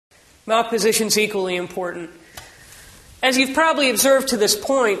Mouth position is equally important. As you've probably observed to this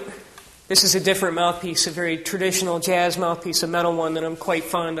point, this is a different mouthpiece, a very traditional jazz mouthpiece, a metal one that I'm quite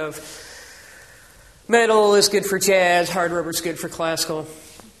fond of. Metal is good for jazz, hard rubber is good for classical.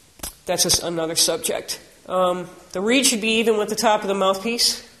 That's just another subject. The reed should be even with the top of the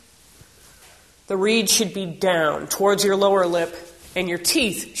mouthpiece. The reed should be down towards your lower lip, and your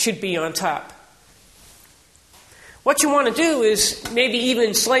teeth should be on top. What you want to do is maybe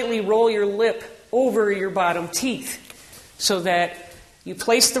even slightly roll your lip over your bottom teeth so that you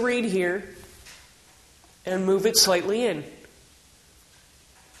place the reed here and move it slightly in.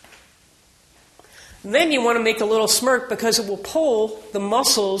 And then you want to make a little smirk because it will pull the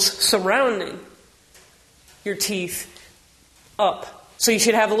muscles surrounding your teeth up. So you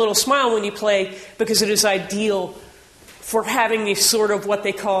should have a little smile when you play because it is ideal for having a sort of what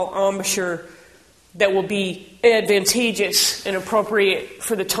they call embouchure that will be advantageous and appropriate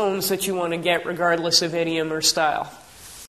for the tones that you want to get regardless of idiom or style.